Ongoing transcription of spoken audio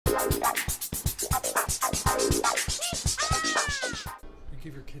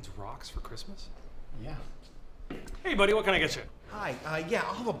Hey, buddy, what can I get you? Hi, yeah,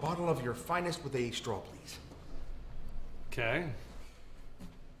 I'll have a bottle of your finest with a straw, please. Okay.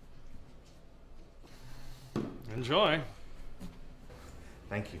 Enjoy.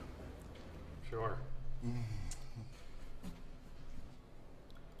 Thank you. Sure.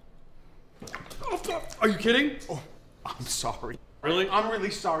 Oh, are you kidding? Oh, I'm sorry. Really? I'm really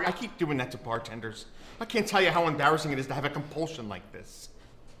sorry. I keep doing that to bartenders. I can't tell you how embarrassing it is to have a compulsion like this.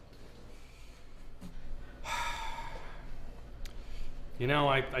 You know,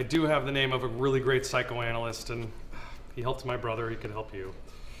 I do have the name of a really great psychoanalyst, and he helped my brother. He could help you.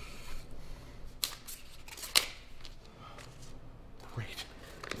 Great.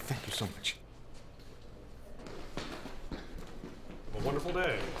 Thank you so much. Have a wonderful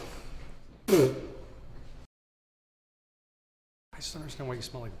day. I just don't understand why you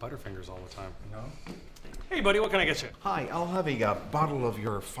smell like Butterfingers all the time. No? Hey, buddy, what can I get you? Hi, I'll have a bottle of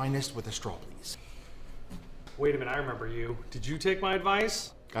your finest with a straw, please. Wait a minute, I remember you. Did you take my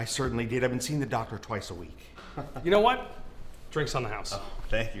advice? I certainly did. I've been seeing the doctor twice a week. You know what? Drinks on the house. Oh,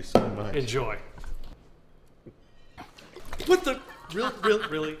 thank you so much. Enjoy. What the?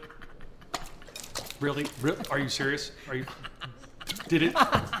 Really? Really? Are you serious? Are you? Did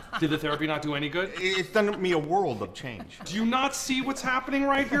the therapy not do any good? It's done me a world of change. Do you not see what's happening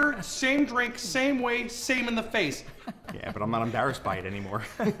right here? Same drink, same way, same in the face. Yeah, but I'm not embarrassed by it anymore.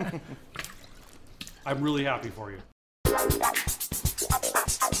 I'm really happy for you.